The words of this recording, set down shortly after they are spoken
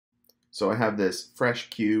So I have this fresh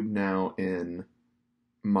cube now in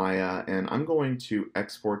Maya, and I'm going to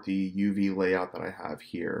export the UV layout that I have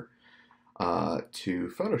here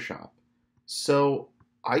to Photoshop. So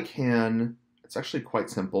I can, it's actually quite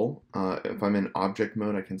simple. If I'm in object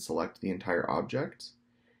mode, I can select the entire object.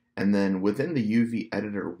 And then within the UV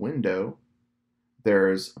editor window,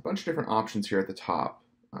 there's a bunch of different options here at the top.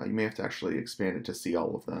 You may have to actually expand it to see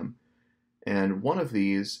all of them. And one of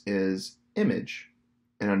these is image.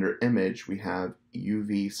 And under image, we have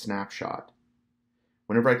UV snapshot.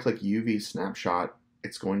 Whenever I click UV snapshot,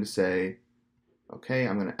 it's going to say, okay,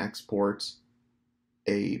 I'm going to export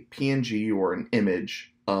a PNG or an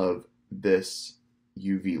image of this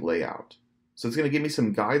UV layout. So it's going to give me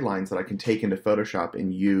some guidelines that I can take into Photoshop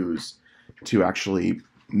and use to actually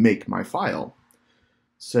make my file.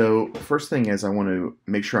 So first thing is I want to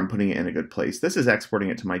make sure I'm putting it in a good place. This is exporting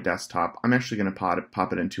it to my desktop. I'm actually going to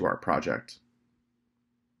pop it into our project.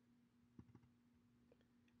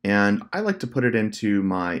 And I like to put it into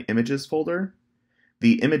my images folder.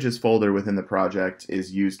 The images folder within the project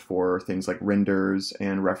is used for things like renders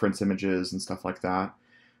and reference images and stuff like that.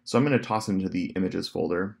 So I'm going to toss it into the images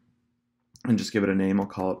folder and just give it a name. I'll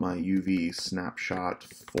call it my UV snapshot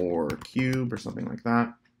for cube or something like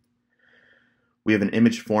that. We have an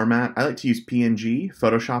image format. I like to use PNG.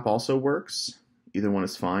 Photoshop also works. Either one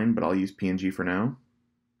is fine, but I'll use PNG for now.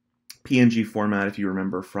 PNG format, if you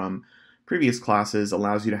remember from previous classes,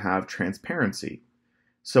 allows you to have transparency.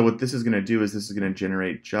 So what this is going to do is this is going to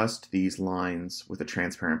generate just these lines with a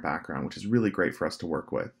transparent background, which is really great for us to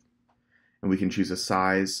work with. And we can choose a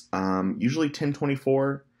size. Usually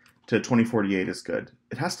 1024 to 2048 is good.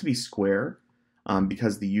 It has to be square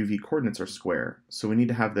because the UV coordinates are square. So we need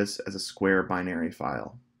to have this as a square binary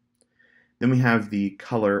file. Then we have the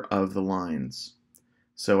color of the lines.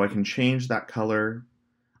 So I can change that color.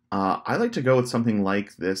 I like to go with something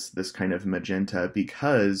like this kind of magenta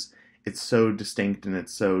because it's so distinct and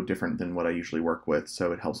it's so different than what I usually work with,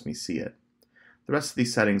 so it helps me see it. The rest of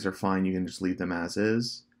these settings are fine. You can just leave them as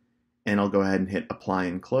is. And I'll go ahead and hit apply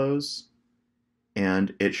and close.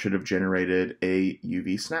 And it should have generated a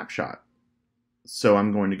UV snapshot. So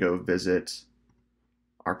I'm going to go visit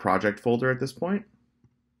our project folder at this point.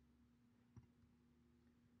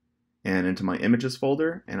 And into my images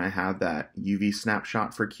folder, and I have that UV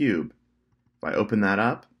snapshot for cube. If I open that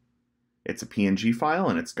up, it's a PNG file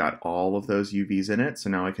and it's got all of those UVs in it, so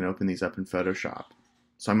now I can open these up in Photoshop.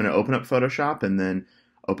 So I'm going to open up Photoshop and then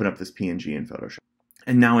open up this PNG in Photoshop.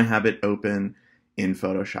 And now I have it open in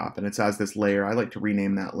Photoshop, and it's as this layer. I like to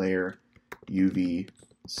rename that layer UV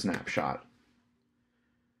snapshot.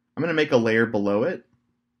 I'm going to make a layer below it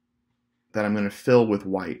that I'm going to fill with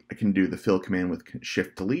white. I can do the fill command with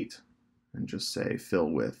Shift Delete and just say fill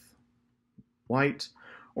with white,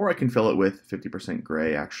 or I can fill it with 50%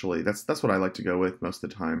 gray. Actually, that's what I like to go with most of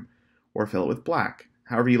the time, or fill it with black.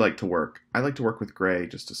 However you like to work. I like to work with gray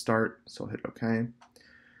just to start, so I'll hit OK.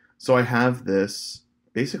 So I have this,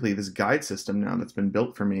 basically this guide system now that's been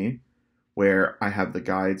built for me, where I have the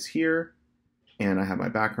guides here, and I have my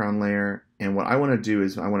background layer, and what I want to do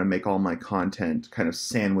is I want to make all my content kind of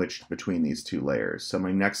sandwiched between these two layers. So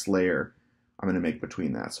my next layer I'm going to make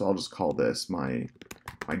between that. So I'll just call this my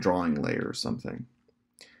drawing layer or something.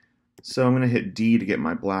 So I'm going to hit D to get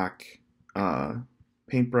my black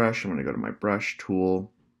paintbrush. I'm going to go to my brush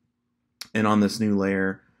tool, and on this new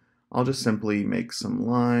layer I'll just simply make some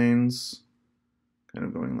lines kind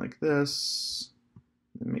of going like this,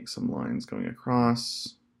 and make some lines going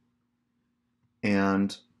across,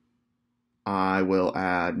 and I will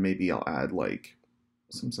add, maybe I'll add like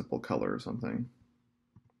some simple color or something.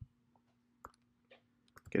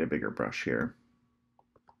 Get a bigger brush here.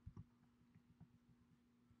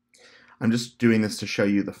 I'm just doing this to show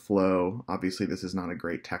you the flow. Obviously this is not a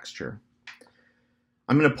great texture.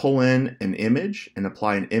 I'm going to pull in an image and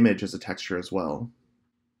apply an image as a texture as well.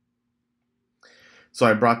 So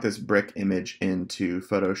I brought this brick image into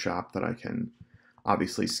Photoshop that I can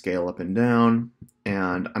obviously scale up and down,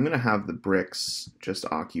 and I'm going to have the bricks just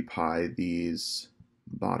occupy these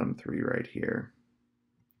bottom three right here.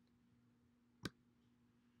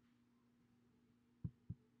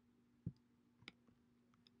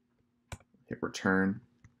 Hit return,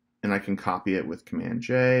 and I can copy it with Command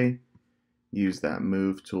J, use that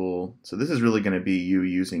move tool. So this is really going to be you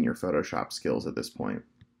using your Photoshop skills at this point.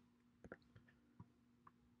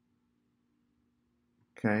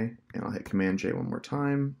 Okay, and I'll hit Command J one more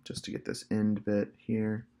time just to get this end bit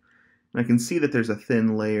here. And I can see that there's a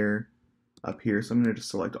thin layer up here, so I'm going to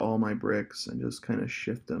just select all my bricks and just kind of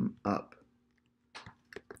shift them up.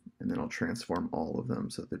 And then I'll transform all of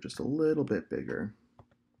them so that they're just a little bit bigger.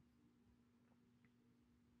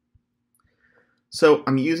 So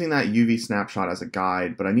I'm using that UV snapshot as a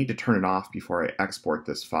guide, but I need to turn it off before I export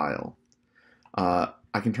this file.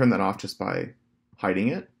 I can turn that off just by hiding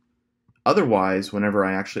it. Otherwise, whenever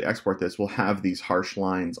I actually export this, we'll have these harsh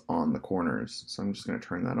lines on the corners. So I'm just going to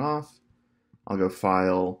turn that off. I'll go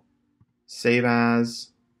File, Save As,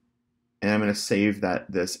 and I'm going to save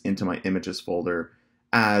this into my Images folder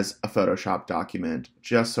as a Photoshop document,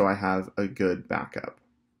 just so I have a good backup.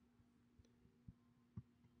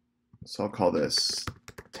 So I'll call this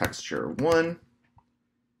Texture 1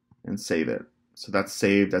 and save it. So that's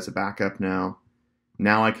saved as a backup now.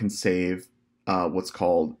 Now I can save what's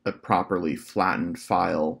called a properly flattened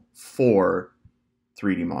file for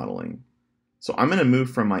 3D modeling. So I'm going to move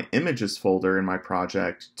from my images folder in my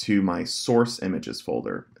project to my source images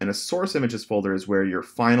folder. And a source images folder is where your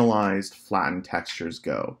finalized flattened textures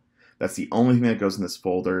go. That's the only thing that goes in this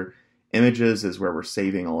folder. Images is where we're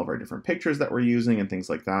saving all of our different pictures that we're using and things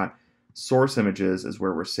like that. Source images is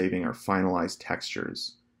where we're saving our finalized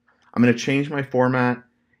textures. I'm going to change my format.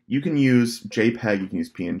 You can use JPEG, you can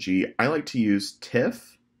use PNG. I like to use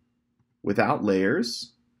TIFF without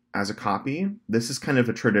layers as a copy. This is kind of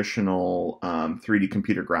a traditional 3D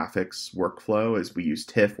computer graphics workflow, as we use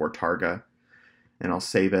TIFF or Targa. And I'll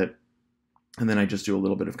save it. And then I just do a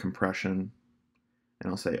little bit of compression.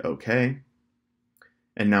 And I'll say OK.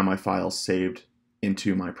 And now my file's saved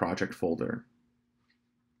into my project folder.